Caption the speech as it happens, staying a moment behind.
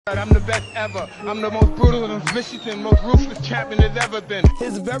I'm the best ever. I'm the most brutal and vicious and most ruthless champion there's ever been.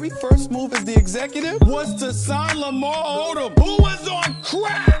 His very first move as the executive was to sign Lamar Odom, who was on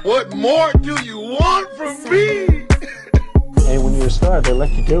crack. What more do you want from me? And when you're a star, they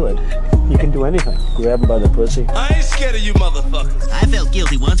let you do it. You can do anything. Grab them by the pussy. I ain't scared of you motherfuckers. I felt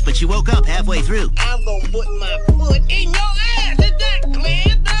guilty once, but she woke up halfway through. I'm gonna put my foot in your ass. Is that clear,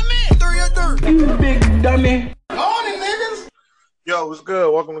 dummy? Through your dirt. You big dummy. On it, niggas. Yo, what's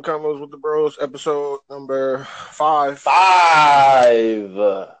good? Welcome to Combos with the Bros, episode number 5. What's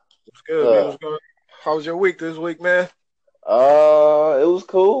What's good, man? What's good? How was your week this week, man? It was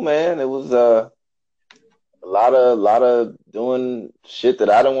cool, man. It was a lot of doing shit that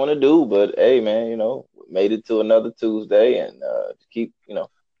I don't want to do, but hey, man, made it to another Tuesday, and keep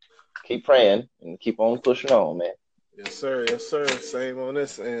praying and keep on pushing on, man. Yes, sir. Yes, sir. Same on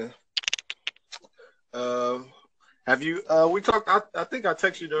this end. Have you? We talked. I think I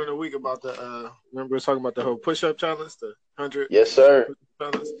texted you during the week about the. Remember, we were talking about the whole push-up challenge, the 100. Yes, sir.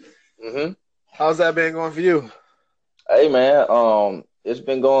 Challenge. Mhm. How's that been going for you? Hey, man. It's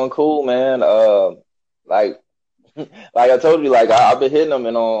been going cool, man. Like I told you, like I've been hitting them,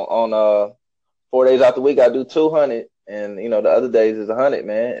 and on 4 days out the week I do 200, and the other days is 100,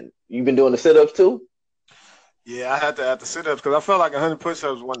 man. You been doing the sit-ups too? Yeah, I had to add the sit-ups because I felt like 100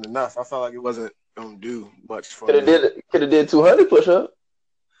 push-ups wasn't enough. I felt like it wasn't gonna do much for me. Could have did 200 push-ups.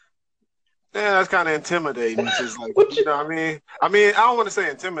 Yeah, that's kind of intimidating. Just like what you know what I mean? I don't want to say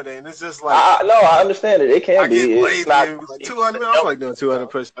intimidating. It's just like I understand it. It can be. Get lazy. It's not like 200. I was like doing 200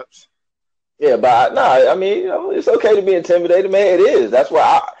 push-ups. Yeah, but it's okay to be intimidated, man. It is. That's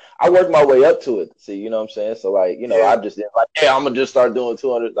why I work my way up to it. See, you know what I'm saying? So I just didn't I'm gonna just start doing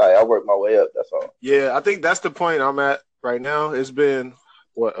 200. Like I work my way up. That's all. Yeah, I think that's the point I'm at right now. It's been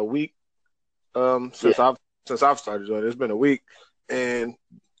a week since I've started doing it. It's been a week, and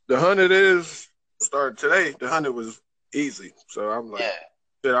the 100 started today. The 100 was easy, so I'm like,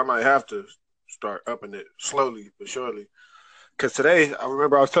 shit, I might have to start upping it slowly but surely. Because today, I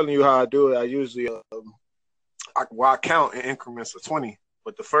remember I was telling you how I do it. I usually I count in increments of 20,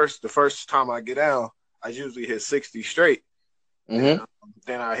 but the first time I get down, I usually hit 60 straight. Mm-hmm.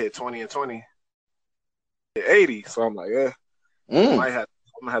 Then I hit 20 and 20, hit 80. So I'm like, I'm gonna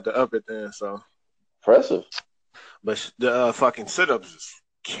have to up it then. So impressive. But the fucking sit-ups is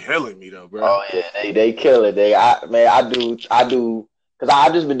killing me though, bro. Oh yeah, they kill it. I do. Cause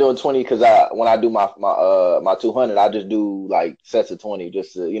I just been doing 20. Cause when I do my 200, I just do like sets of 20,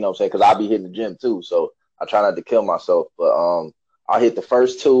 just to, what I'm saying. Cause I be hitting the gym too, so I try not to kill myself. But I'll hit the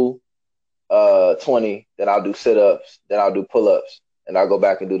first two, 20, then I'll do sit-ups, then I'll do pull-ups, and I'll go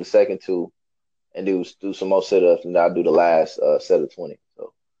back and do the second two, and do some more sit-ups, and then I'll do the last set of 20.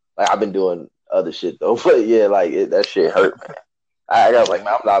 So like I've been doing other shit though, but yeah, like that shit hurt, man. I was like,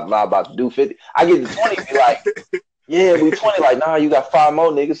 man, I'm not about to do 50. I get to 20, be like. Yeah, we 20. Like, nah, you got 5 more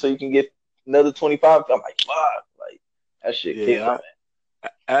niggas, so you can get another 25. I'm like, fuck, like that shit. Yeah,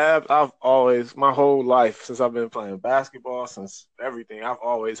 I've always, my whole life since I've been playing basketball, since everything, I've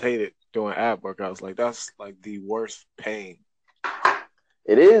always hated doing ab workouts. Like that's like the worst pain.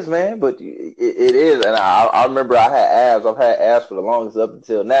 It is, man, but it is, and I remember I had abs. I've had abs for the longest up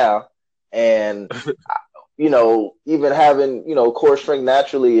until now, and. Even having, core strength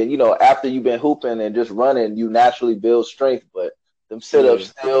naturally, and, after you've been hooping and just running, you naturally build strength. But them sit-ups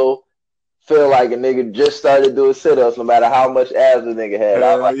still feel like a nigga just started doing sit-ups no matter how much abs the nigga had.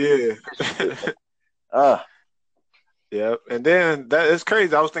 Yeah. And then that is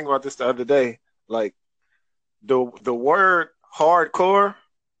crazy. I was thinking about this the other day. Like, the word hardcore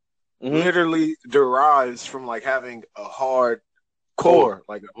literally derives from, like, having a hard core.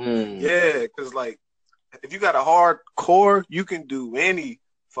 Like, yeah, because, like, if you got a hard core, you can do any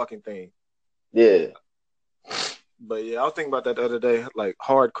fucking thing. Yeah. But yeah, I was thinking about that the other day, like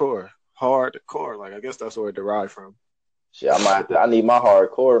hardcore. Like I guess that's where it derived from. Shit, I need my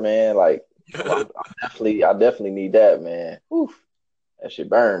hardcore, man. Like I definitely need that, man. Oof. That shit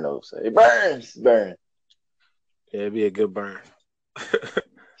burn though. So it burns. Yeah, it'd be a good burn.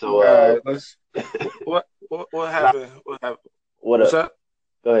 So what happened? What's up?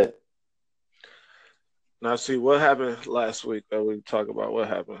 Go ahead. Now, see, what happened last week that we talk about? What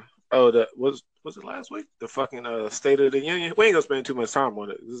happened? Oh, that was it last week? The fucking State of the Union? We ain't going to spend too much time on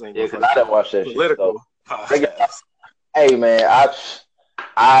it. This ain't because I didn't watch that political shit. So. Hey, man,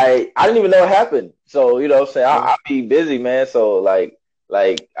 I didn't even know what happened. So, you know what I'm saying? I be busy, man. So, like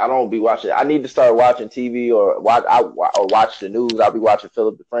I don't be watching. I need to start watching TV or watch the news. I'll be watching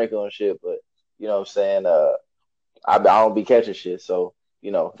Philip DeFranco and shit. But, you know what I'm saying? I don't be catching shit. So,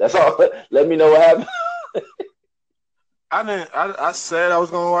 that's all. Let me know what happened. I didn't. I said I was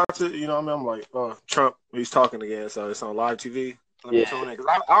gonna watch it. You know what I mean? I'm like, oh, Trump, he's talking again, so it's on live TV. Let me tune in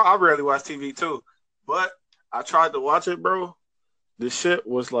because I rarely watch TV too. But I tried to watch it, bro. This shit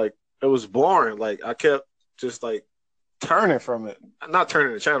was like, it was boring. Like I kept just like turning from it, not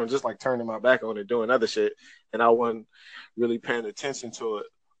turning the channel, just like turning my back on it, doing other shit, and I wasn't really paying attention to it.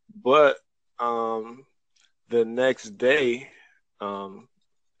 But the next day, I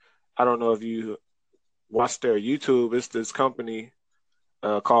don't know if you watch their YouTube. It's this company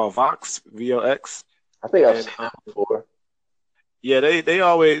called Vox, VOX. I think I've seen that before. Yeah,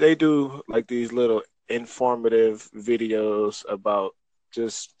 they do like these little informative videos about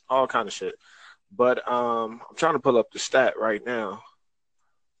just all kind of shit. But I'm trying to pull up the stat right now.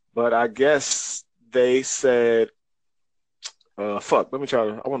 But I guess they said, fuck. Let me try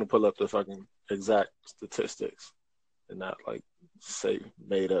to. I want to pull up the fucking exact statistics and not like say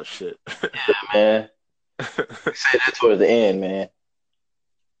made up shit. Yeah, man. Say that towards the end, man.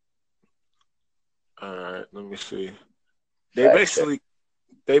 All right, let me see. They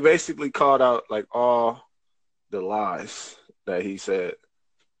basically called out like all the lies that he said.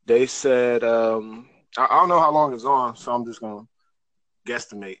 They said, I don't know how long it's on, so I'm just gonna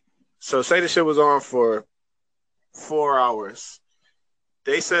guesstimate. So say the shit was on for 4 hours.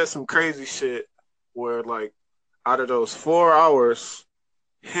 They said some crazy shit where like out of those 4 hours,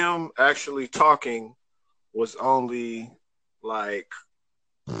 him actually talking was only like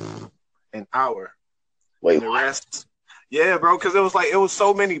an hour. Wait, and the rest, yeah, bro, because it was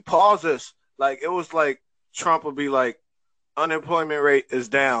so many pauses. Like it was like Trump would be like, unemployment rate is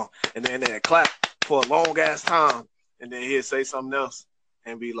down, and then they'd clap for a long ass time, and then he'd say something else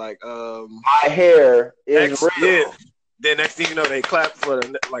and be like, my hair is real. Yeah. Then next thing you know, they clap for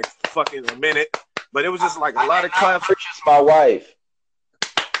like fucking a minute. But it was just like a lot of claps. Purchased my wife.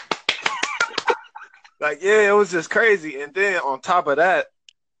 Like, yeah, it was just crazy. And then on top of that,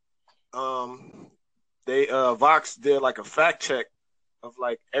 they Vox did like a fact check of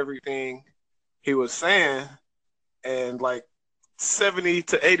like everything he was saying, and like 70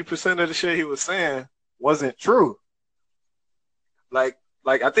 to 80% of the shit he was saying wasn't true. Like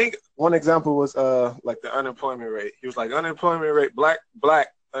I think one example was like the unemployment rate. He was like, unemployment rate, black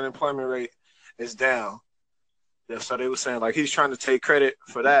unemployment rate is down. So they were saying like he's trying to take credit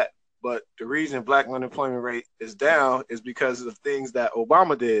for that. But the reason black unemployment rate is down is because of things that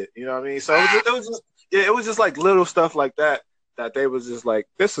Obama did. You know what I mean? So it was just like little stuff like that they was just like,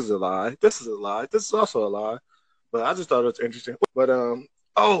 this is a lie. This is a lie. This is also a lie. But I just thought it was interesting. But the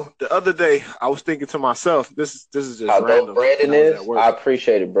other day I was thinking to myself, this is just how random. Brandon is. I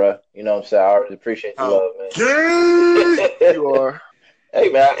appreciate it, bro. You know what I'm saying? I always appreciate the love, man. You are. Hey,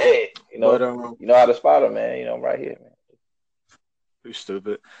 man. Hey, you know how to spot him, man. You know I'm right here, man. You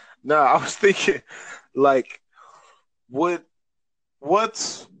stupid. No, I was thinking, like,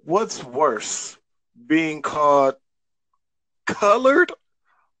 what's worse, being called colored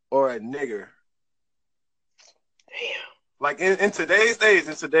or a nigger? Damn. Like in today's age,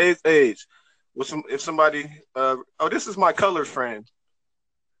 if somebody, this is my colored friend,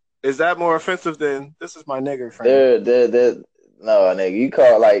 is that more offensive than this is my nigger friend? No, nigga, you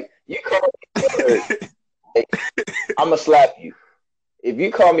call me I'ma slap you. If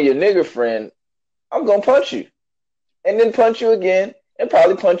you call me your nigger friend, I'm gonna punch you, and then punch you again, and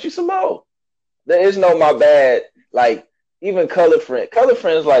probably punch you some more. There is no my bad. Like even colored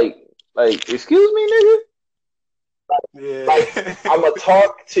friends, like excuse me, nigga. Yeah. Like I'm gonna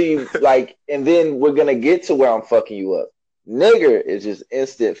talk to you, like, and then we're gonna get to where I'm fucking you up. Nigger is just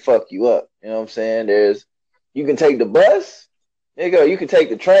instant fuck you up. You know what I'm saying? You can take the bus, nigga. You can take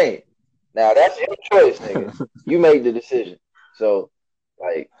the train. Now that's your choice, nigga. You made the decision. So.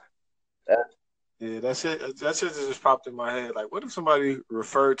 Like that. Yeah, that shit just popped in my head. Like, what if somebody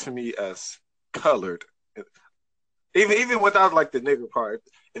referred to me as colored? Even without like the nigger part,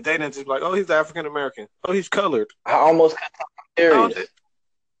 if they didn't just be like, oh, he's African American, oh, he's colored. I almost got serious.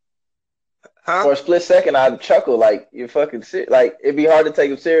 Huh? For a split second, I'd chuckle like you're fucking serious. Like it'd be hard to take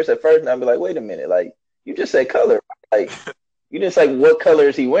him serious at first, and I'd be like, wait a minute, like you just said color. Like you didn't say what color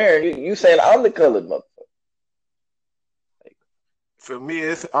is he wearing. You saying I'm the colored motherfucker. For me,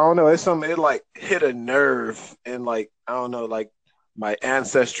 I don't know. It's something. It like hit a nerve, and like I don't know, like my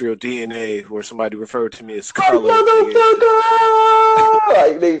ancestral DNA, where somebody referred to me as colored.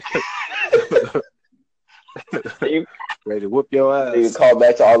 You ready to whoop your ass? You call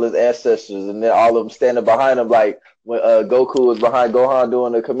back to all his ancestors, and then all of them standing behind him, like when Goku was behind Gohan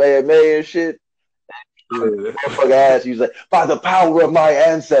doing the Kamehameha and shit. Yeah. Motherfucker ass, he was like, by the power of my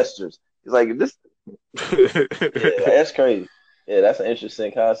ancestors. He's like, this. Yeah, that's crazy. Yeah, that's an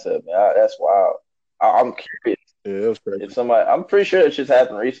interesting concept, man. That's wild. I'm curious. Yeah, it was crazy. If somebody, I'm pretty sure it just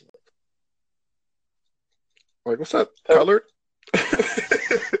happened recently. Like, what's up, colored?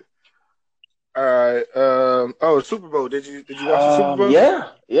 All right. Oh, Super Bowl. Did you watch the Super Bowl? Yeah.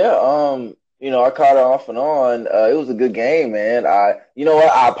 I caught it off and on. It was a good game, man. You know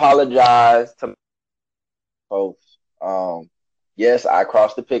what? I apologize to folks. Yes, I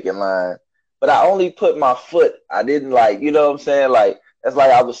crossed the picket line, but I only put my foot. I didn't like, you know what I'm saying? Like, that's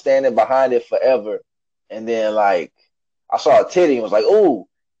like I was standing behind it forever. And then like I saw a titty and was like, ooh.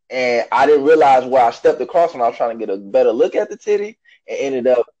 And I didn't realize where I stepped across when I was trying to get a better look at the titty and ended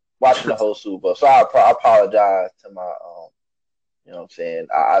up watching the whole Super Bowl. So I apologize to my you know what I'm saying?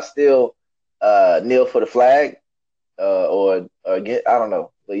 I still kneel for the flag or get I don't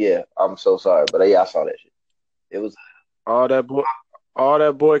know. But yeah, I'm so sorry. But yeah, I saw that shit. It was all that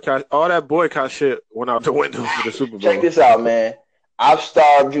boycott shit went out the window for the Super Bowl. Check this out, man. I've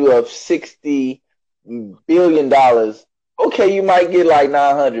starved you of $60 billion. Okay, you might get like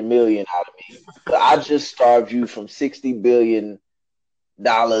 900 million out of me, but I just starved you from $60 billion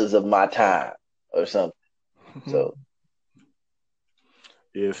of my time or something. So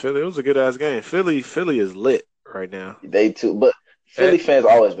yeah, Philly. It was a good ass game. Philly is lit right now. They too, but Philly fans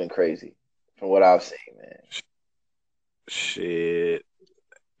always been crazy from what I've seen, man. Shit,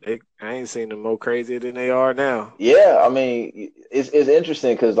 I ain't seen them more crazier than they are now. Yeah, I mean, it's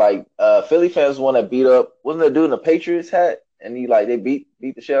interesting because like Philly fans want to beat up. Wasn't there dude in a Patriots hat and they beat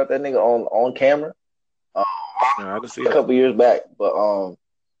the shit out that nigga on camera? No, I didn't see a couple years back, but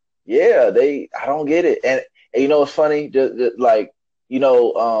yeah, I don't get it, and you know what's funny? Just like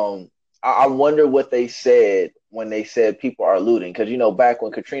I wonder what they said when they said people are looting, because back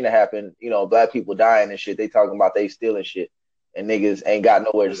when Katrina happened, black people dying and shit, they talking about they stealing shit and niggas ain't got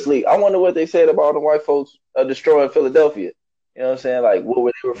nowhere to sleep. I wonder what they said about the white folks destroying Philadelphia. You know what I'm saying? Like, what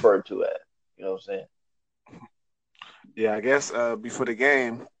were they referred to as? You know what I'm saying? Yeah, I guess before the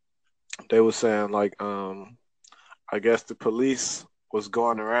game, they were saying like I guess the police was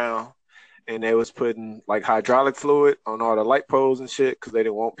going around and they was putting like hydraulic fluid on all the light poles and shit because they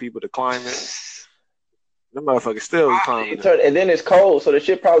didn't want people to climb it. Them motherfuckers still climbing it. And then it's cold, so the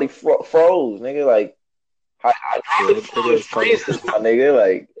shit probably froze, nigga. Like, hydraulic fluid freezes, my nigga.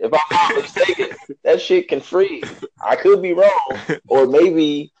 Like, if I'm not mistaken, that shit can freeze. I could be wrong, or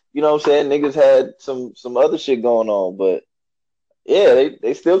maybe you know what I'm saying. Niggas had some other shit going on, but yeah,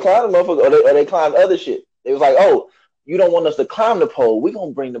 they still climb the motherfucker, or they climbed other shit. They was like, oh, you don't want us to climb the pole? We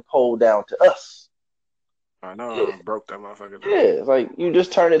gonna bring the pole down to us. I know, yeah. I broke that motherfucker down. Yeah, it's like you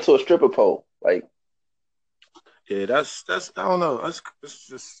just turned into a stripper pole, like. Yeah, that's I don't know.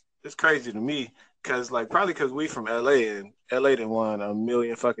 It's crazy to me because probably because we from LA and LA done won a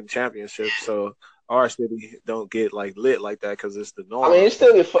million fucking championships, so our city don't get like lit like that because it's the norm. I mean, it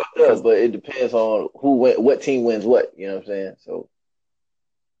still get fucked up, but it depends on what team wins what. You know what I'm saying? So,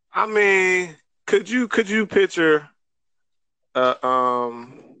 I mean, could you picture, like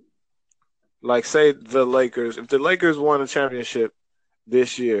say the Lakers? If the Lakers won a championship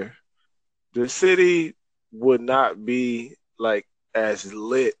this year, the city would not be like as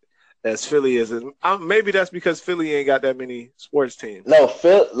lit as Philly is. Maybe that's because Philly ain't got that many sports teams. No,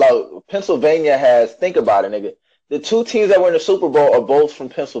 Pennsylvania has. Think about it, nigga. The two teams that were in the Super Bowl are both from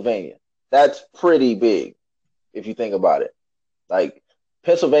Pennsylvania. That's pretty big, if you think about it. Like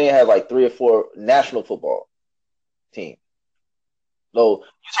Pennsylvania has like 3 or 4 national football teams. So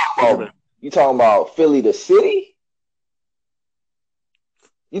you talking about Philly the city?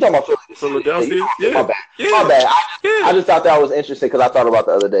 You talking about Philadelphia? Yeah. My bad. I just thought that was interesting because I thought about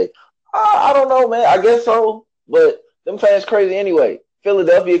the other day. I don't know, man. I guess so. But them fans crazy anyway.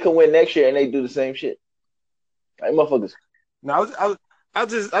 Philadelphia can win next year and they do the same shit. Like motherfuckers. No, I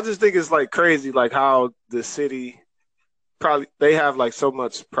just think it's like crazy, like how the city probably they have like so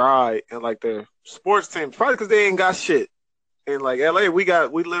much pride in like their sports teams, probably because they ain't got shit. In like LA, we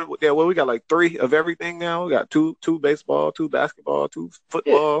got like 3 of everything now. We got two baseball, 2 basketball, 2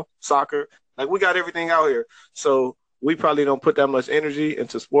 football, soccer. Like we got everything out here. So we probably don't put that much energy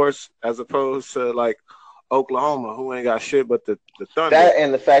into sports as opposed to like Oklahoma, who ain't got shit but the Thunder. That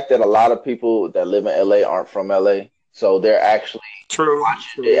and the fact that a lot of people that live in LA aren't from LA, so they're actually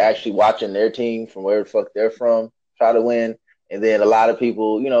they're actually watching their team from where the fuck they're from try to win. And then a lot of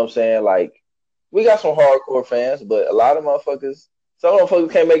people, you know what I'm saying, like. We got some hardcore fans, but a lot of some motherfuckers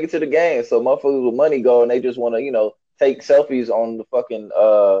can't make it to the game. So motherfuckers with money go and they just want to, take selfies on the fucking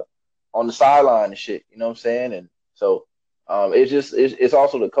on the sideline and shit. You know what I'm saying? And so it's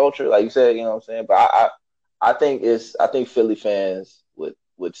also the culture, like you said. You know what I'm saying? But I think Philly fans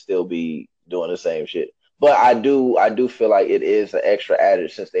would still be doing the same shit. But I do feel like it is an extra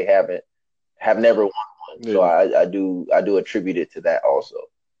added since they have never won So Yeah. I do attribute it to that also.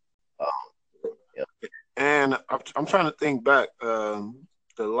 Um, yeah. And I'm trying to think back. The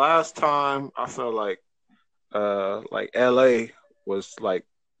last time I felt like LA was like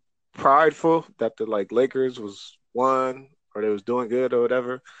prideful that the like Lakers was won or they was doing good or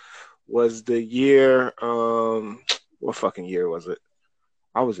whatever was the year what fucking year was it?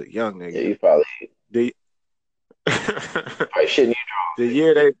 I was a young Yeah, nigga. you probably The shitting the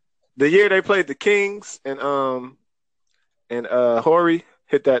year they played the Kings and Horry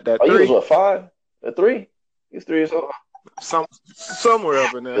hit that Oh, you was three what, 5? A 3? You was 3 years old? somewhere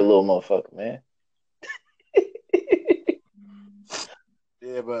up in Good there. little motherfucker, man.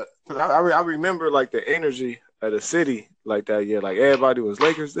 Yeah, but I remember like the energy of the city like that year. Like everybody was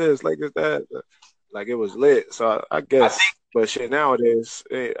Lakers this, Lakers that. Like it was lit. So I guess, but shit nowadays,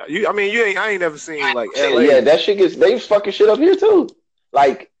 I ain't never seen like Yeah, LA. that shit they was fucking shit up here too.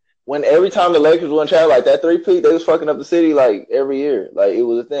 Like when every time the Lakers won champ, like that 3-peat, they was fucking up the city like every year. Like it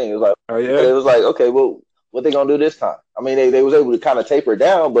was a thing. It was like Oh it yeah. was like, okay, well, what they gonna do this time? I mean, they was able to kind of taper it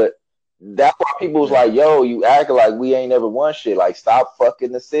down, but that's why people was Yeah. like, yo, you acting like we ain't never won shit. Like stop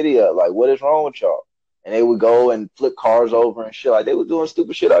fucking the city up. Like what is wrong with y'all? And they would go and flip cars over and shit. Like they was doing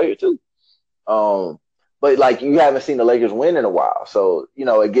stupid shit out here too. Um, but like you haven't seen the Lakers win in a while, so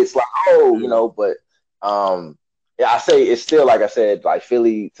it gets like, Yeah. but yeah, I say it's still like I said, like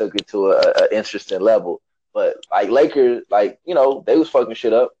Philly took it to a interesting level, but like Lakers, like they was fucking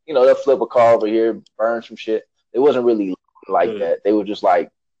shit up. They'll flip a car over here, burn some shit. It wasn't really like Yeah. that. They were just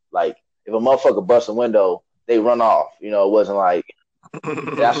like if a motherfucker busts a window, they run off. It wasn't like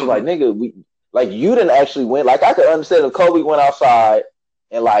that's just like nigga, we like you didn't actually win. Like I could understand if Kobe went outside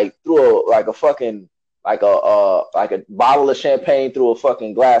and like threw a fucking like a bottle of champagne through a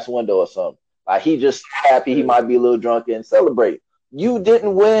fucking glass window or something. Like he just happy he might be a little drunk and celebrate. You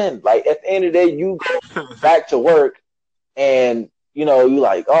didn't win. Like at the end of the day, you go back to work and you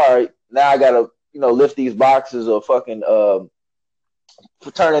like, all right, now I gotta lift these boxes of fucking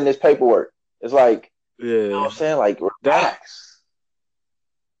for turning this paperwork. It's like Yeah. I'm saying, like relax.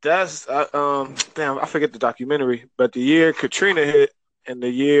 That's damn, I forget the documentary, but the year Katrina hit and the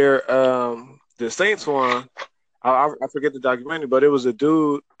year the Saints won, I forget the documentary, but it was a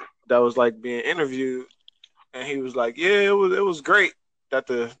dude that was like being interviewed, and he was like, "Yeah, it was great that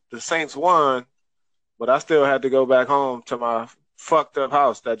the Saints won, but I still had to go back home to my fucked up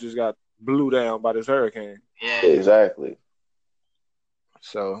house that just got blew down by this hurricane." Yeah, exactly.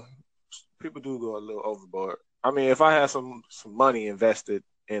 So people do go a little overboard. I mean, if I had some money invested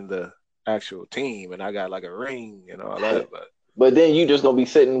in the actual team and I got like a ring and all that, but then you just gonna be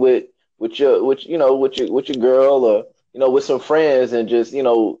sitting with your girl or with some friends and just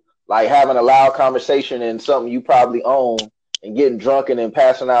like having a loud conversation and something you probably own and getting drunk and then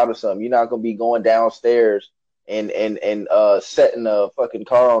passing out or something. You're not gonna be going downstairs and setting a fucking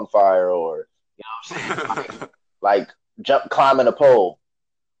car on fire or like climbing a pole.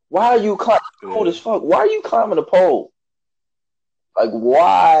 Why are you climbing? Cold as fuck. Why are you climbing a pole? Like,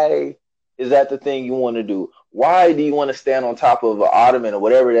 why is that the thing you want to do? Why do you want to stand on top of an ottoman or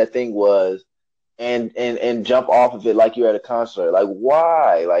whatever that thing was and jump off of it like you're at a concert? Like,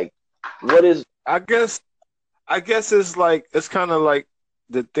 why? Like, what is? I guess it's like it's kind of like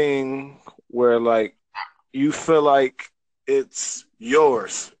the thing where like you feel like it's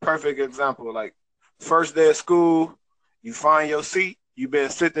yours. Perfect example. Like first day of school, you find your seat. You've been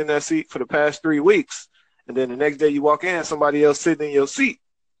sitting in that seat for the past 3 weeks, and then the next day you walk in, somebody else sitting in your seat.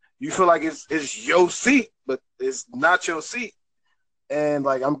 You feel like it's your seat, but it's not your seat. And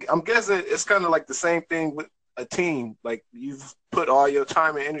like I'm guessing it's kind of like the same thing with a team. Like you've put all your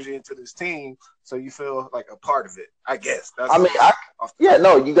time and energy into this team, so you feel like a part of it. I guess. That's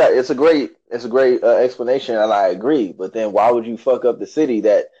it's a great explanation, and I agree. But then why would you fuck up the city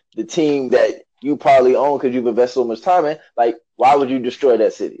that the team that you probably own because you've invested so much time in? Like, why would you destroy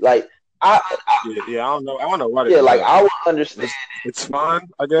that city? Like, I don't know. I don't know why. Yeah, like I would understand. It's fun,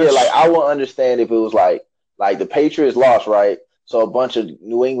 I guess. Yeah, like I would understand if it was like the Patriots lost, right? So a bunch of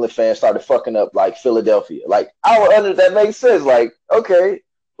New England fans started fucking up like Philadelphia. Like I would understand. That makes sense. Like okay,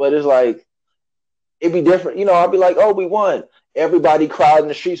 but it's like it'd be different. I'd be like, oh, we won. Everybody crowding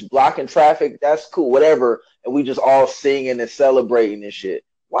the streets, blocking traffic. That's cool, whatever. And we just all singing and celebrating and shit.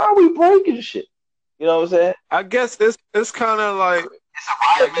 Why are we breaking shit? You know what I'm saying? I guess it's kind of like it's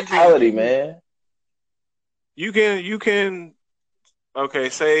a riot mentality, man. You can okay,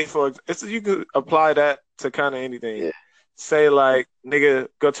 say you can apply that to kind of anything. Yeah. Say like, nigga,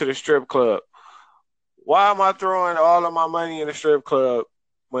 go to the strip club. Why am I throwing all of my money in the strip club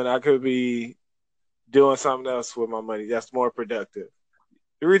when I could be doing something else with my money that's more productive?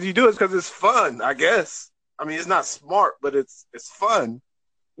 The reason you do it is because it's fun, I guess. I mean, it's not smart, but it's fun.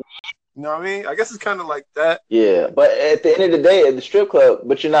 You know what I mean? I guess it's kind of like that. Yeah, but at the end of the day, at the strip club,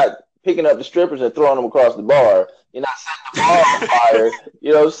 but you're not picking up the strippers and throwing them across the bar. You're not setting the bar on fire.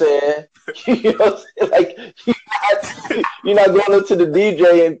 You know what I'm saying? You know what I'm saying? Like you're not going up to the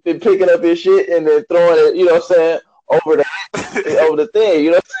DJ and picking up his shit and then throwing it. You know what I'm saying? Over the thing.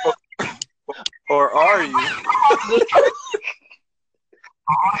 You know what I'm saying? Or are you?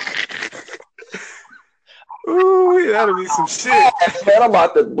 Ooh, that'll be some shit. Man, I'm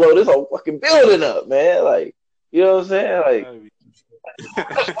about to blow this whole fucking building up, man. Like, you know what I'm saying? Like,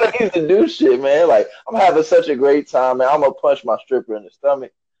 I used to do shit, man. Like, I'm having such a great time, man. I'm gonna punch my stripper in the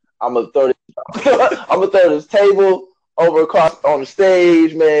stomach. I'm gonna throw this table over across on the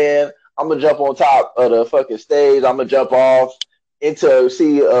stage, man. I'm gonna jump on top of the fucking stage. I'm gonna jump off into a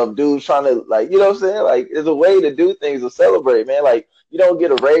sea of dudes trying to, like, you know what I'm saying? Like, there's a way to do things to celebrate, man. Like, you don't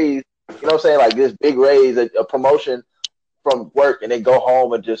get a raise, you know what I'm saying? Like, this big raise, a promotion from work, and then go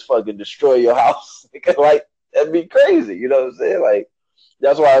home and just fucking destroy your house. Because, like, that'd be crazy, you know what I'm saying? Like,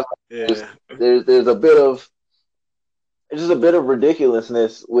 that's why there's a bit of, it's just a bit of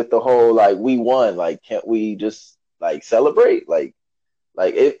ridiculousness with the whole, like, we won. Like, can't we just, like, celebrate? Like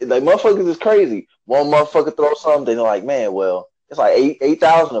motherfuckers is crazy. One motherfucker throw something, they're like, man, well, it's like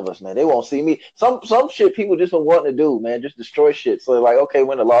 8,000 of us, man. They won't see me. Some shit people just been wanting to do, man. Just destroy shit. So they're like, okay,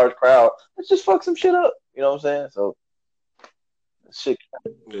 we're in a large crowd. Let's just fuck some shit up. You know what I'm saying? So shit.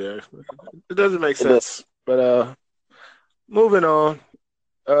 Yeah, it doesn't make sense. But moving on.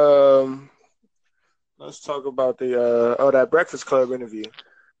 Let's talk about that Breakfast Club interview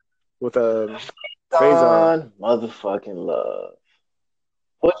with Faison. Motherfucking Love.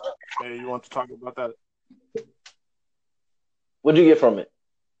 Hey, you want to talk about that? What'd you get from it?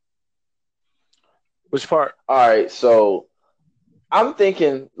 Which part? All right, so I'm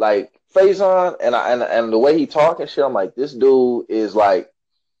thinking like Faison and the way he talk and shit. I'm like, this dude is like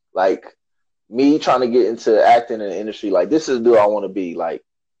me trying to get into acting in the industry. Like, this is the dude I want to be. Like,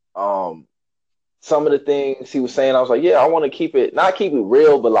 some of the things he was saying, I was like, yeah, I want to not keep it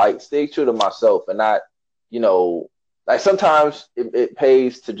real, but like stay true to myself and not, you know, like sometimes it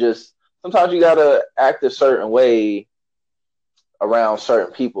pays to just, sometimes you gotta act a certain way around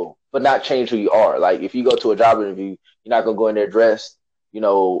certain people, but not change who you are. Like, if you go to a job interview, you're not gonna go in there dressed, you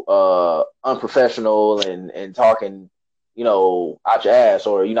know, unprofessional and talking, you know, out your ass,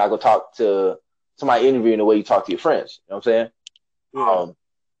 or you're not gonna talk to somebody interviewing the way you talk to your friends. You know what I'm saying? Yeah.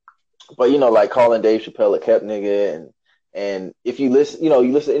 But you know, like calling Dave Chappelle a kept nigga, and if you listen, you know,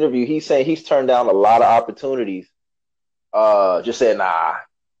 you listen to the interview, he's saying he's turned down a lot of opportunities. Just said nah.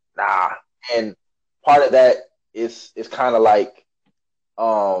 And part of that is kind of like,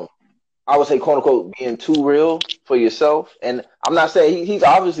 I would say, quote unquote, being too real for yourself. And I'm not saying he's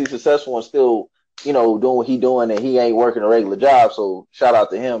obviously successful and still, you know, doing what he's doing, and he ain't working a regular job. So shout out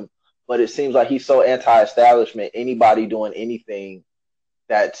to him. But it seems like he's so anti-establishment. Anybody doing anything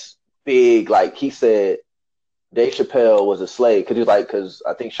that's big, like he said, Dave Chappelle was a slave because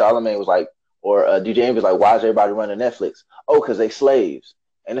I think Charlamagne was like, or DJ Envy was like, why is everybody running Netflix? Oh, because they slaves.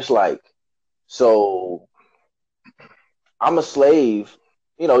 And it's like, so I'm a slave,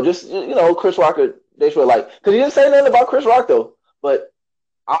 you know, just, you know, Chris Rock, Dave Chappelle, like, because he didn't say nothing about Chris Rock though, but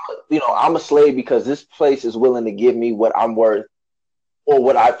I'm a slave because this place is willing to give me what I'm worth or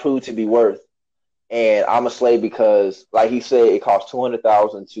what I prove to be worth. And I'm a slave because, like he said, it costs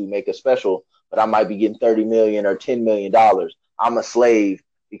 $200,000 to make a special, but I might be getting $30 million or $10 million. I'm a slave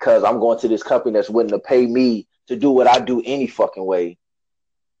because I'm going to this company that's willing to pay me to do what I do any fucking way.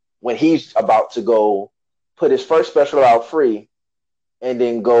 When he's about to go put his first special out free and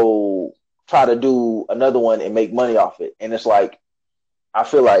then go try to do another one and make money off it. And it's like, I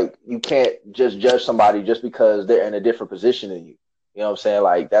feel like you can't just judge somebody just because they're in a different position than you. You know what I'm saying?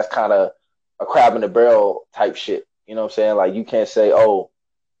 Like, that's kind of a crab in the barrel type shit. You know what I'm saying? Like, you can't say, oh,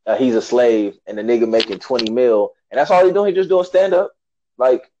 he's a slave and the nigga making 20 mil and that's all he's doing. He's just doing stand up.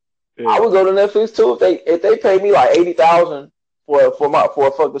 Like, yeah. I would go to Netflix too if they paid me like $80,000 for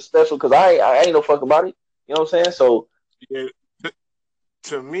a fucking special, because I ain't no fucking body. You know what I'm saying? So yeah,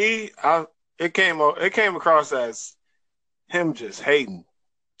 to me, it came across as him just hating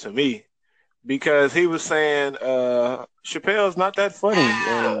to me, because he was saying Chappelle's not that funny,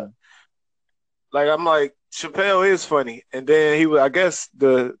 and like, I'm like, Chappelle is funny, and then he was, I guess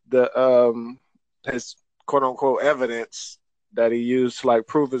the his quote unquote evidence that he used to like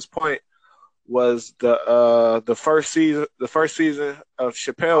prove his point was the first season of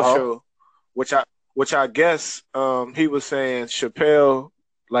Chappelle's show, which I guess he was saying Chappelle,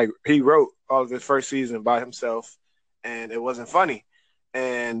 like, he wrote all of his first season by himself and it wasn't funny.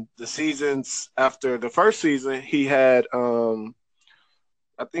 And the seasons after the first season, he had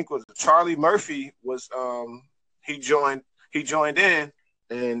I think was Charlie Murphy was he joined in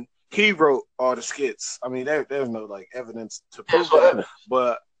and he wrote all the skits. I mean, there's no like evidence to prove that,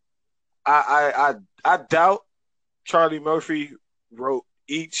 but I doubt Charlie Murphy wrote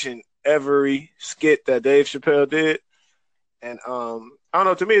each and every skit that Dave Chappelle did. And I don't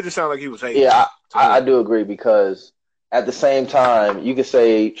know. To me, it just sounded like he was hating. Yeah, I do agree, because at the same time, you could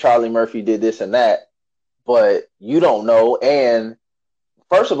say Charlie Murphy did this and that, but you don't know. And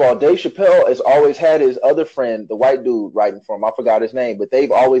first of all, Dave Chappelle has always had his other friend, the white dude, writing for him. I forgot his name, but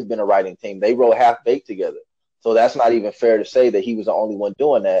they've always been a writing team. They wrote Half Baked together. So that's not even fair to say that he was the only one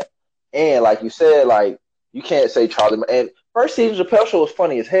doing that. And like you said, like, you can't say Charlie. And first season Chappelle Show was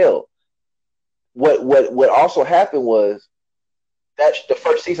funny as hell. What also happened was that the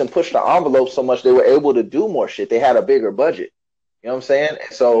first season pushed the envelope so much they were able to do more shit. They had a bigger budget. You know what I'm saying?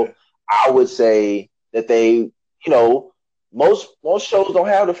 And so I would say that they, most shows don't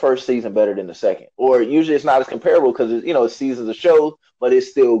have the first season better than the second. Or usually it's not as comparable because it's seasons of shows, but it's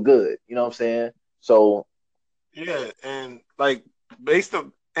still good. You know what I'm saying? So yeah, and like based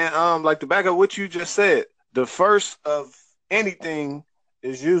on and like to back up what you just said, the first of anything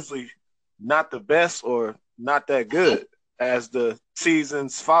is usually not the best or not that good as the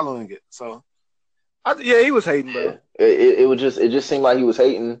seasons following it. So, he was hating, bro. It just seemed like he was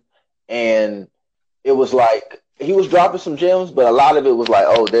hating, and it was like he was dropping some gems, but a lot of it was like,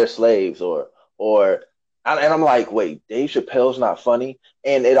 oh, they're slaves, and I'm like, wait, Dave Chappelle's not funny,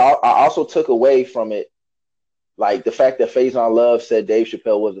 and I also took away from it, like the fact that Faison Love said Dave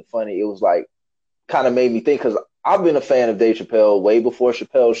Chappelle wasn't funny. It was like kind of made me think, because I've been a fan of Dave Chappelle way before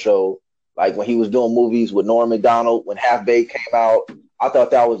Chappelle's Show. Like when he was doing movies with Norm Macdonald, when Half Baked came out, I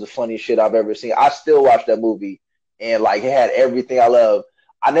thought that was the funniest shit I've ever seen. I still watch that movie, and like it had everything I love.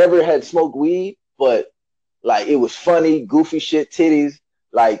 I never had smoked weed, but like it was funny, goofy shit, titties,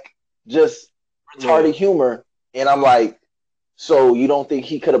 like just retarded humor. And I'm like, so you don't think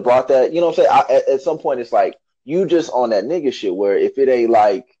he could have brought that? You know what I'm saying? At some point, it's like you just on that nigga shit where if it ain't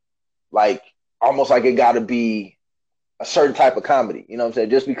like almost like it got to be a certain type of comedy, you know what I'm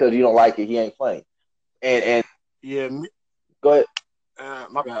saying? Just because you don't like it, he ain't funny. And yeah, go ahead.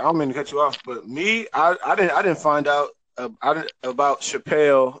 My bad. I don't mean to cut you off, but I didn't find out about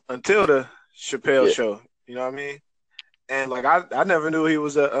Chappelle until the Chappelle Show. You know what I mean? And like I never knew he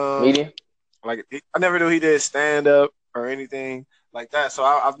was a medium. Like I never knew he did stand up or anything like that. So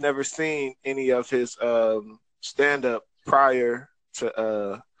I've never seen any of his stand up prior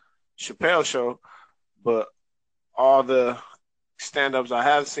to Chappelle Show, but all the stand-ups I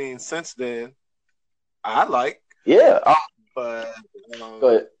have seen since then, I like. Yeah. But go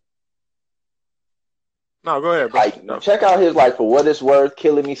ahead. No, go ahead, bro. Like, check out his For What It's Worth.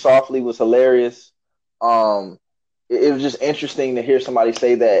 Killing Me Softly was hilarious. It was just interesting to hear somebody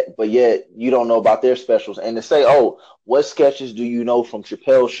say that, but yet you don't know about their specials. And to say, oh, what sketches do you know from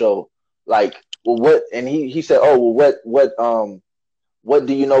Chappelle's Show? Like, well, what? And he said, oh, well, what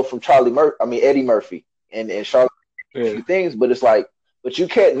do you know from Eddie Murphy and Charlotte? Few things, but it's like, but you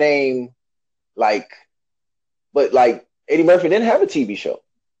can't name but Eddie Murphy didn't have a TV show,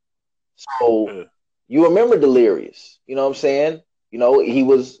 so you remember Delirious, you know what I'm saying? He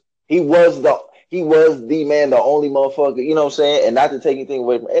was the man, the only motherfucker, you know what I'm saying? And not to take anything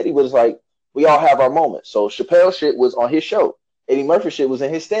away from Eddie, but it's like we all have our moments. So Chappelle shit was on his show, Eddie Murphy shit was in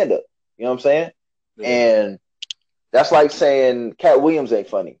his stand up, you know what I'm saying? Yeah. And that's like saying Cat Williams ain't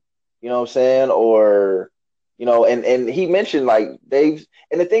funny, you know what I'm saying? Or and he mentioned like Dave,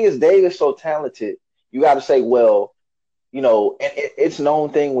 and the thing is, Dave is so talented. You got to say, well, and it's known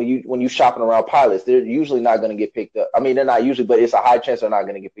thing when you shopping around pilots, they're usually not going to get picked up. I mean, they're not usually, but it's a high chance they're not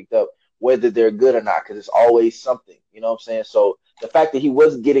going to get picked up, whether they're good or not, because it's always something. You know what I'm saying? So the fact that he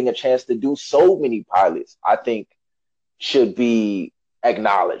was getting a chance to do so many pilots, I think, should be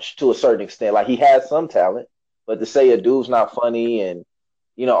acknowledged to a certain extent. Like he has some talent, but to say a dude's not funny and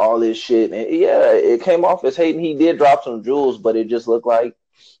all this shit. And yeah, it came off as hating. He did drop some jewels, but it just looked like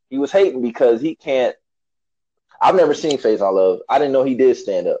he was hating because he can't. I've never seen Faison Love. I didn't know he did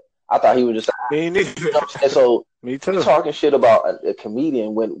stand up. I thought he was just. Me neither. So me too. Talking shit about a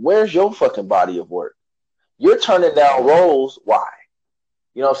comedian where's your fucking body of work? You're turning down roles. Why?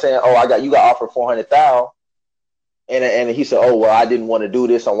 You know what I'm saying? Oh, you got offered $400,000, and he said, oh well, I didn't want to do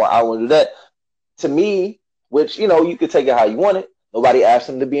this. I want to do that. To me, which you could take it how you want it. Nobody asked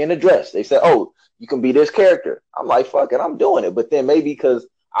him to be in a dress. They said, oh, you can be this character. I'm like, fuck it, I'm doing it. But then maybe because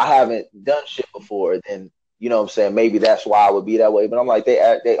I haven't done shit before, then, you know what I'm saying, maybe that's why I would be that way. But I'm like, they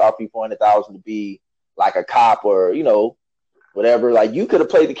offer you $400,000 to be like a cop or, whatever. Like you could have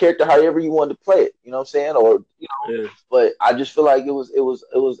played the character however you wanted to play it. You know what I'm saying? Or but I just feel like it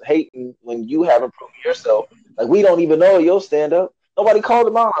was hating when you haven't proven yourself. Like we don't even know your stand up. Nobody called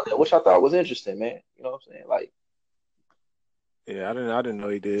him out on that, which I thought was interesting, man. You know what I'm saying? Like, yeah, I didn't know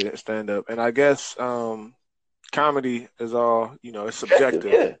he did stand up, and I guess comedy is all it's subjective.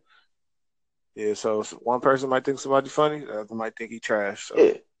 Yeah. Yeah, so one person might think somebody's funny, the other might think he trash. So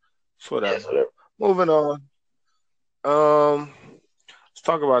Yeah. it's whatever. Yeah, whatever. Moving on. Let's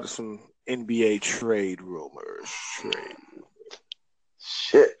talk about some NBA trade rumors.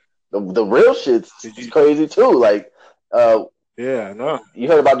 Shit. The real shit's crazy too. Like, yeah, I know. You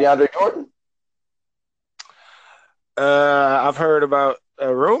heard about DeAndre Jordan? I've heard about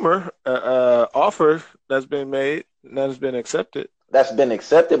a rumor, offer that's been made, that has been accepted. That's been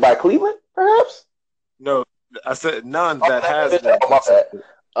accepted by Cleveland, perhaps? No, I said none that has been accepted.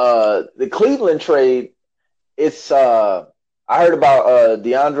 The Cleveland trade, it's I heard about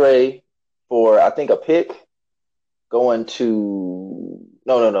DeAndre for I think a pick going to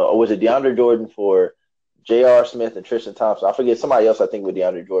no. Or was it DeAndre Jordan for J.R. Smith and Tristan Thompson? I forget somebody else. I think with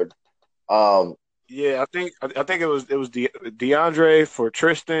DeAndre Jordan. Yeah, I think it was DeAndre for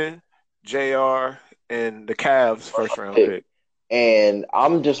Tristan, J.R. and the Cavs first round pick. And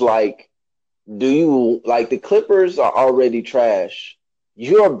I'm just like, do you like the Clippers are already trash?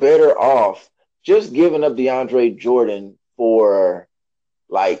 You're better off just giving up DeAndre Jordan for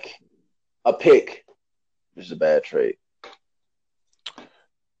like a pick. This is a bad trade.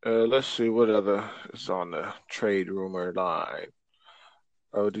 Let's see what other is on the trade rumor line.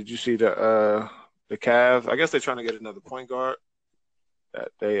 Oh, did you see the Cavs? I guess they're trying to get another point guard.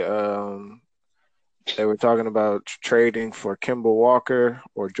 That they were talking about trading for Kemba Walker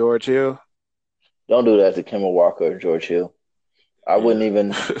or George Hill. Don't do that to Kemba Walker or George Hill. I wouldn't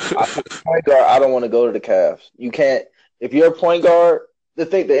even. Point guard, I don't want to go to the Cavs. You can't. If you're a point guard,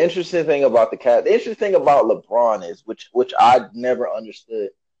 the interesting thing about the Cavs, the interesting thing about LeBron is, which I never understood.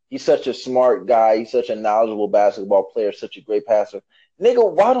 He's such a smart guy. He's such a knowledgeable basketball player. Such a great passer. Nigga,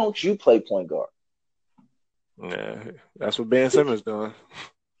 why don't you play point guard? Yeah, that's what Ben Simmons doing.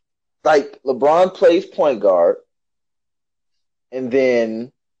 Like LeBron plays point guard, and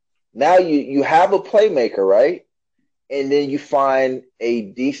then now you have a playmaker, right? And then you find a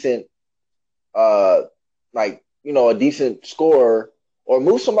decent, a decent scorer, or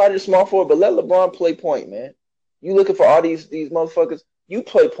move somebody to small forward, but let LeBron play point, man. You looking for all these motherfuckers? You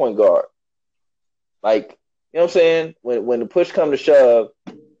play point guard. Like, you know what I'm saying? When the push comes to shove,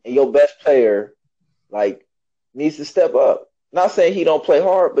 and your best player, like, needs to step up. Not saying he don't play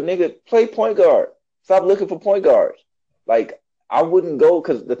hard, but nigga, play point guard. Stop looking for point guards. Like, I wouldn't go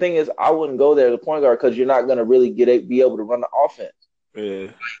because the thing is, I wouldn't go there as a point guard because you're not gonna really be able to run the offense.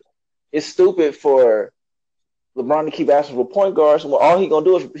 Yeah, it's stupid for LeBron to keep asking for point guards. Well, all he gonna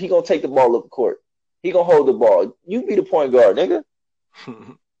do is he gonna take the ball up the court. He gonna hold the ball. You be the point guard, nigga.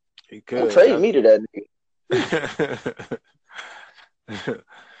 He could. Don't trade me to that nigga.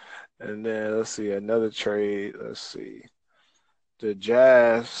 And then let's see another trade. Let's see. The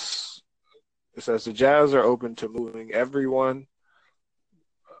Jazz. It says the Jazz are open to moving everyone,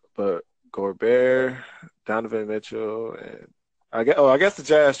 but Gobert, Donovan Mitchell, and I guess the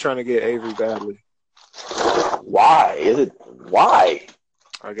Jazz trying to get Avery badly. Why? Is it why?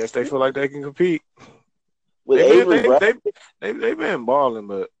 I guess they feel like they can compete. They've been balling,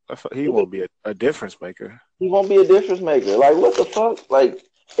 but he won't be a difference maker. He won't be a difference maker. Like what the fuck? Like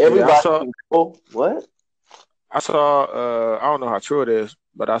everybody. What? I saw. I don't know how true it is,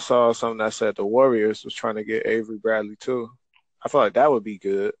 but I saw something that said the Warriors was trying to get Avery Bradley too. I feel like that would be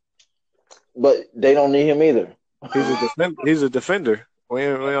good. But they don't need him either. He's a defender. We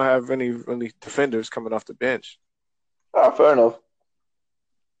don't have any defenders coming off the bench. Oh, fair enough.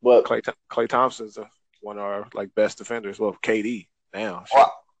 But Klay Thompson's one of our best defenders. Well, KD now.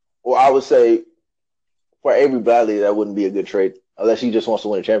 Well, I would say for Avery Bradley, that wouldn't be a good trade unless he just wants to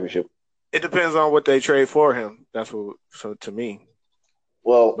win a championship. It depends on what they trade for him. That's what. So to me.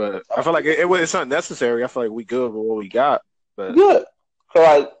 Well, but I feel like it's not necessary. I feel like we good with what we got. But good.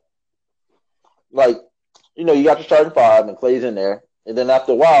 So you got your starting five and Klay's in there, and then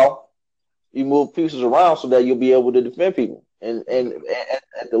after a while, you move pieces around so that you'll be able to defend people. And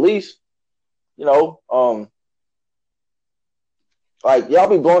at the least, y'all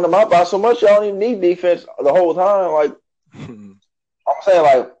be blowing them out by so much y'all don't even need defense the whole time. Like I'm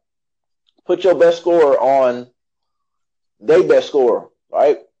saying, put your best scorer on their best scorer,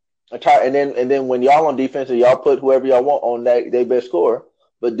 right? And then when y'all on defense, y'all put whoever y'all want on their best scorer,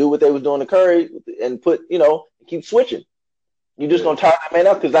 but do what they was doing to Curry and keep switching. You just gonna tire that man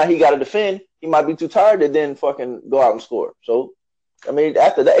up because now he got to defend. He might be too tired to then fucking go out and score. So, I mean,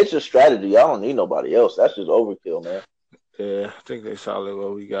 after that, it's just strategy. I don't need nobody else. That's just overkill, man. Yeah, I think they solid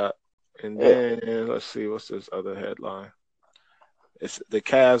what we got. And then let's see, what's this other headline? It's the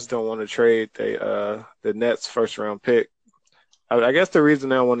Cavs don't want to trade the Nets first round pick. I guess the reason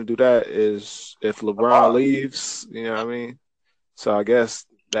they don't want to do that is if LeBron leaves, you know what I mean? So I guess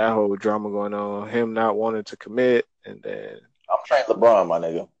that whole drama going on, him not wanting to commit, and then I'm trading LeBron, my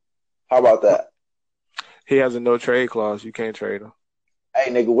nigga. How about that? He has a no trade clause. You can't trade him. Hey,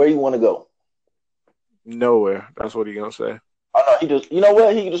 nigga, where you want to go? Nowhere. That's what he gonna say. Oh no, he just, you know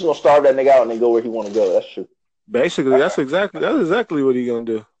what? He just gonna starve that nigga out and then go where he want to go. That's true. Basically, that's exactly what he gonna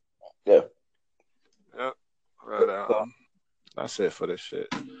do. Yeah. Yep. Right. That's it for this shit.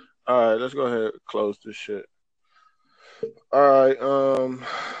 All right, let's go ahead and close this shit. All right.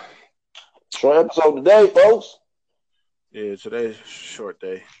 Short episode today, folks. Yeah, today's a short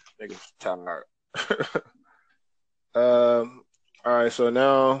day. Niggas tired. All right, so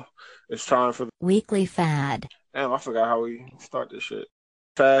now it's time for the Weekly Fad. Damn, I forgot how we start this shit.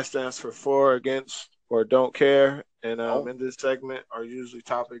 FAD stands for against, or don't care. And in this segment are usually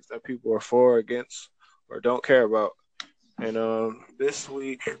topics that people are for, against, or don't care about. And this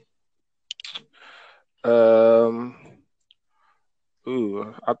week, I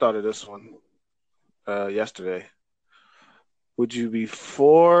thought of this one yesterday. Would you be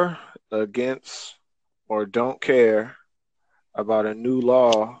for, against, or don't care about a new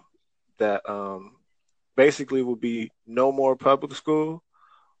law that basically will be no more public school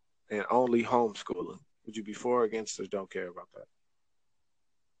and only homeschooling? Would you be for, against, or don't care about that?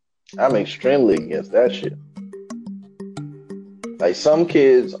 I'm extremely against that shit. Like, some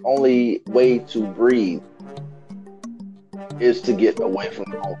kids' only way to breathe is to get away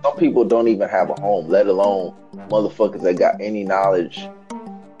from home. Some people don't even have a home, let alone motherfuckers that got any knowledge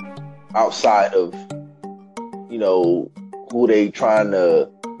outside of, you know, who they trying to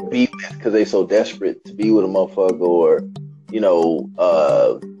be with because they so desperate to be with a motherfucker, or, you know,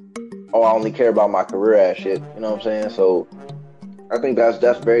 I only care about my career ass shit. You know what I'm saying? So I think that's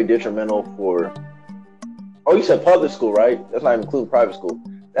very detrimental for. Oh, you said public school, right? That's not even including private school.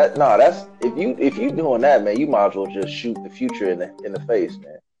 That's if you doing that, man, you might as well just shoot the future in the face,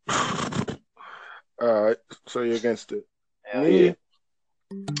 man. All right, so you're against it. Hell yeah.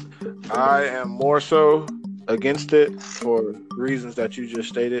 I am more so against it for reasons that you just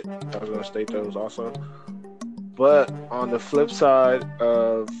stated. I was going to state those also. But on the flip side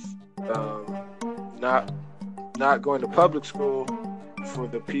of not going to public school, for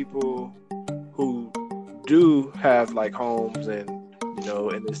the people who do have like homes, and you know,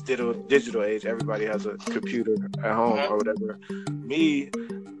 in this digital age, everybody has a computer at home or whatever. Me,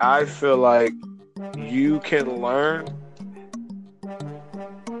 I feel like you can learn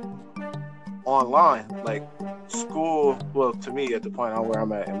online. Like school, well, to me, at the point where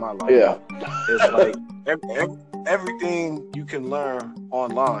I'm at in my life, it's like everything you can learn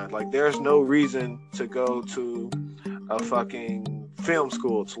online. Like, there's no reason to go to a fucking film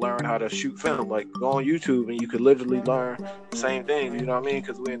school to learn how to shoot film. Like, go on YouTube and you could literally learn the same thing, you know what I mean?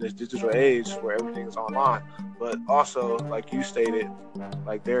 Because we're in this digital age where everything is online. But also, like you stated,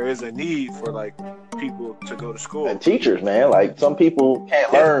 like, there is a need for like people to go to school. And teachers, man, like, some people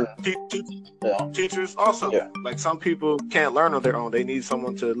can't learn. Teachers also, like, some people can't learn on their own. They need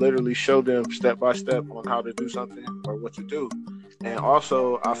someone to literally show them step by step on how to do something or what to do. And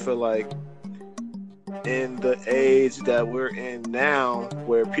also, I feel like in the age that we're in now,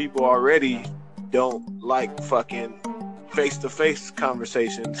 where people already don't like fucking face-to-face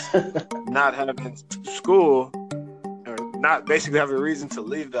conversations, not having school, or not basically having a reason to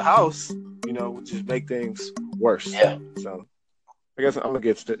leave the house, you know, would just make things worse. Yeah. So I guess I'm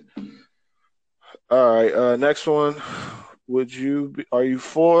against it. All right, next one. Are you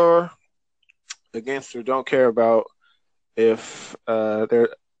for, against, or don't care about if a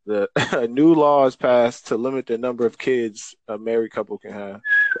new law is passed to limit the number of kids a married couple can have?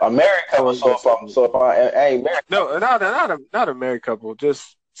 A married couple. So if I ain't married. No, not a married couple.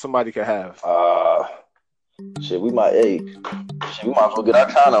 Just somebody can have. We might as well get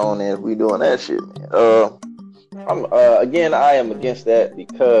our China on there if we doing that shit, man. I am against that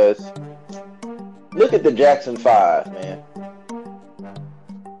because look at the Jackson 5, man.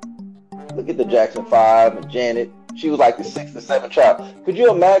 Look at the Jackson 5 and Janet. She was like the 6th or 7th child. Could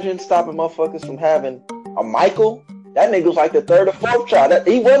you imagine stopping motherfuckers from having a Michael? That nigga was like the 3rd or 4th child.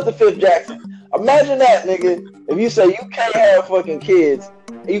 He was the 5th Jackson. Imagine that, nigga. If you say you can't have fucking kids,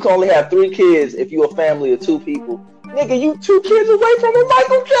 you can only have 3 kids if you're a family of 2 people. Nigga, you 2 kids away from a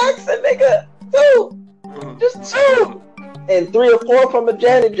Michael Jackson, nigga. 2. Just 2. and 3 or 4 from a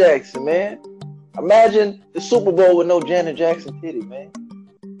Janet Jackson, man. Imagine the Super Bowl with no Janet Jackson titty, man.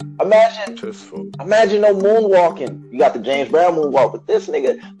 Imagine no moonwalking. You got the James Brown moonwalk, but this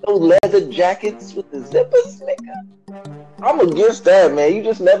nigga, no leather jackets with the zippers, nigga. I'm against that, man. You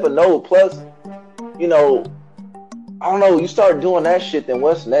just never know. Plus, you know, I don't know. You start doing that shit, then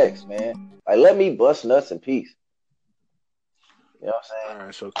what's next, man? Like, let me bust nuts in peace. You know what I'm saying? All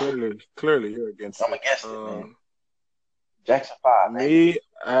right, so clearly you're against it. I'm against it, man. Jackson 5, man. Me,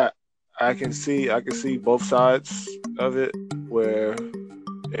 I can see both sides of it, where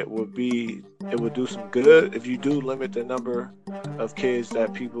it would do some good if you do limit the number of kids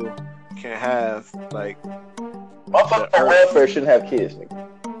that people can have. Like, motherfuckers on welfare shouldn't have kids, nigga.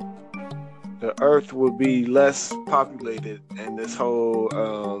 The earth would be less populated, and this whole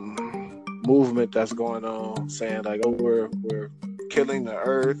movement that's going on, saying like, oh, we're killing the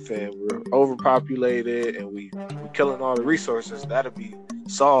earth and we're overpopulated and we're killing all the resources, that'll be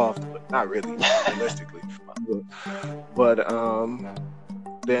solved, but not really realistically. But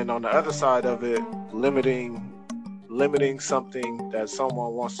then on the other side of it, limiting something that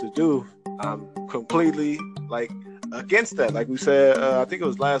someone wants to do, I'm completely like against that. Like we said, I think it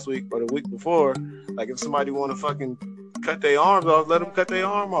was last week or the week before, like if somebody want to fucking cut their arms off, let them cut their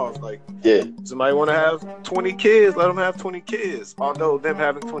arm off. Like, yeah, somebody want to have 20 kids, let them have 20 kids. Although them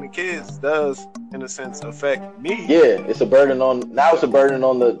having 20 kids does, in a sense, affect me. Yeah, it's a burden on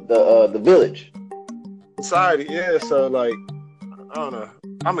the village, society. Yeah, so like, I don't know.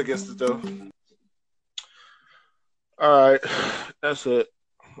 I'm against it though. All right, that's it.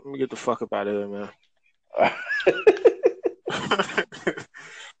 Let me get the fuck up out of here, man.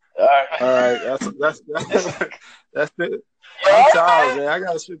 All right, that's it. I'm tired, man. I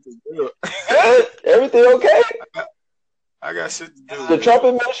got shit to do. Good? Everything okay? I got shit to do. The Trump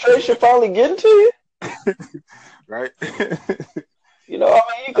administration finally getting to you? Right. You know, I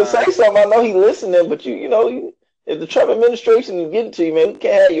mean, you can say something. I know he's listening, but you know, if the Trump administration is getting to you, man, we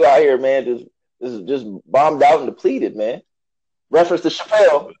can't have you out here, man, just bombed out and depleted, man. Reference to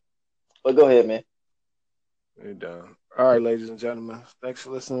Chappelle. But go ahead, man. You're done. All right, ladies and gentlemen. Thanks for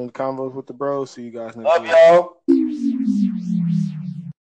listening to Convos with the Bros. See you guys next Love week. y'all.